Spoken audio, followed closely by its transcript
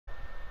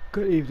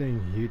Good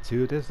evening,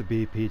 YouTube. This is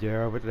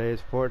BPJ with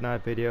today's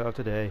Fortnite video of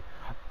today.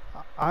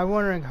 I'm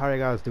wondering how you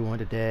guys doing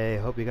today.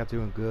 Hope you guys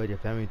doing good. Your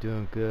family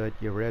doing good.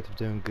 Your relatives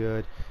doing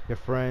good. Your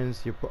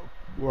friends, your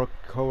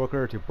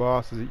co-workers, your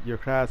bosses, your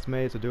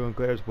classmates are doing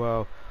good as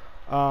well.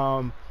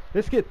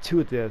 Let's get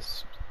to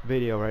this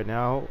video right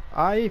now.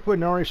 I would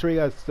normally show you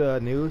guys the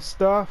new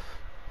stuff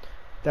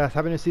that's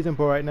happening in Season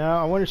 4 right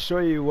now. I want to show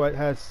you what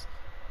has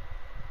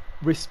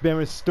been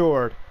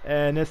restored,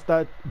 and it's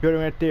that building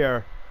right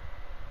there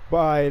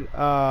by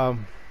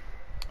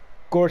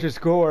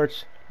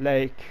Gorge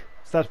Lake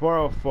 /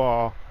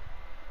 waterfall,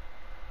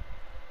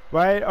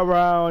 right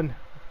around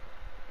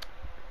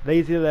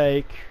Lazy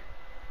Lake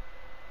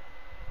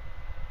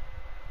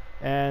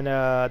and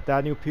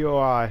that new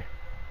POI,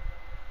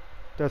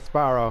 the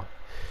spiral.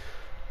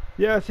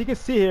 Yes, you can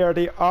see here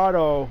the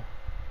auto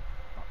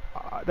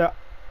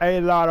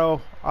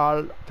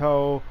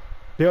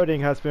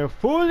building has been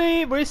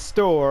fully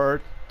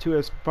restored to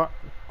its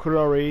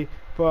glory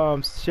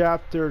from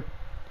chapter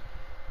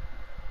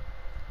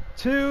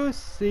 2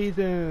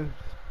 season,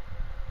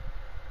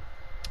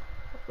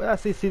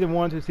 let's see, season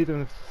 1 to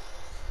season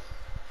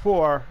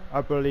 4,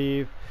 I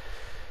believe.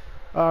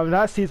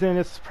 Last season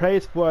this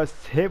place was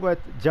hit with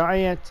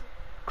giant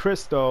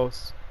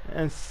crystals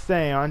and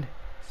sand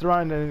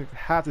surrounding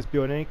half this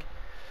building.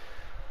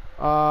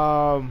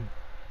 As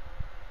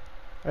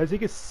you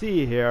can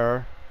see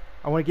here,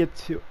 I want to get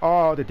to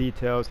all the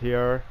details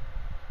here.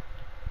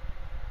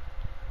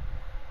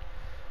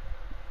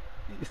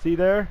 You see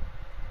there,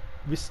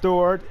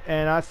 restored,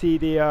 and I see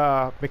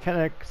the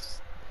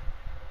mechanics,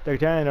 the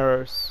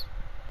janitors,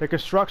 the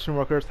construction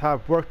workers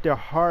have worked their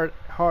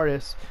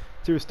hardest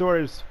to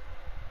restore this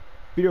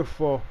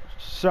beautiful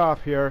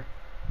shop here.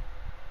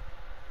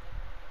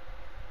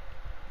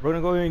 We're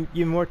gonna go in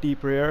even more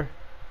deeper here.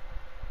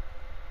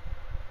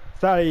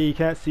 Sadly, you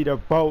can't see the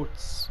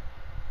boats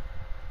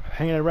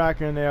hanging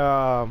around in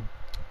the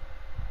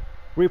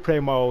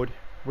replay mode,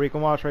 where you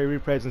can watch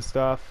replays and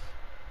stuff.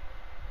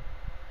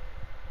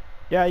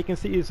 Yeah, you can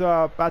see he's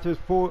back to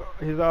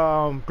his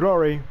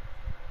glory.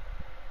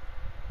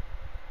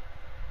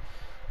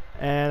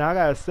 And I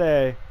gotta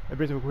say, it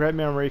brings me a great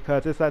memory,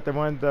 because it's like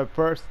one of the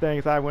first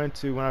things I went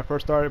to when I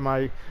first started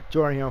my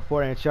journey on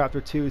Fortnite in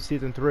Chapter 2,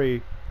 Season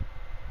 3.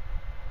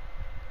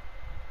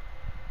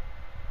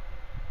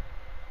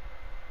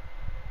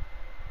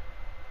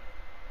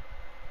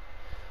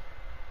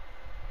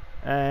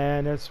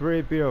 And it's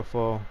really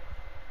beautiful.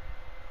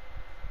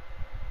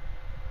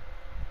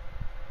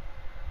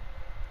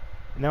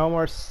 No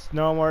more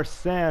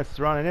sand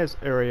surrounding this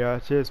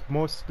area, just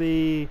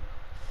mostly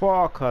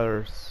fall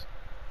colors.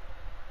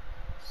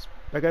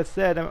 Like I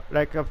said,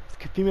 like a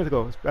few minutes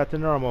ago, it's back to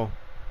normal.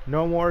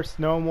 No more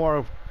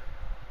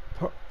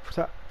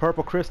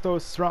purple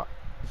crystals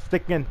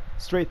sticking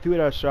straight through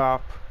the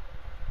shop.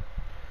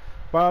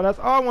 Well, that's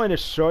all I wanted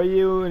to show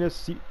you in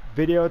this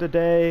video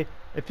today.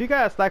 If you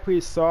guys like what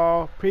you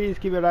saw, please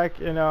give it a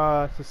like and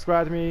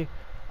subscribe to me.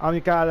 I'm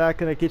the guy that's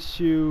gonna get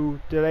you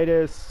the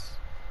latest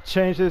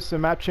changes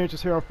and map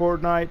changes here on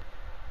Fortnite.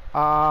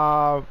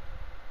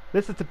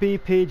 This is the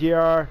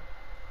BPGR,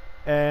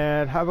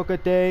 and have a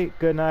good day,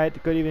 good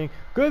night, good evening,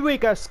 good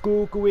week at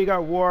school, good week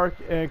at work,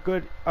 and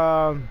good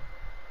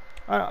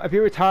if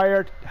you're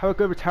retired, have a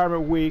good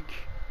retirement week,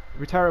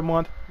 retirement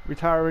month,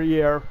 retirement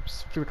year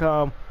to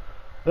come.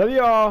 Love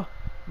you all,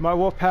 my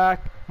wolf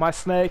pack, my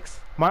snakes,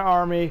 my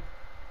army.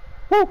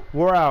 Woo,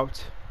 we're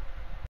out.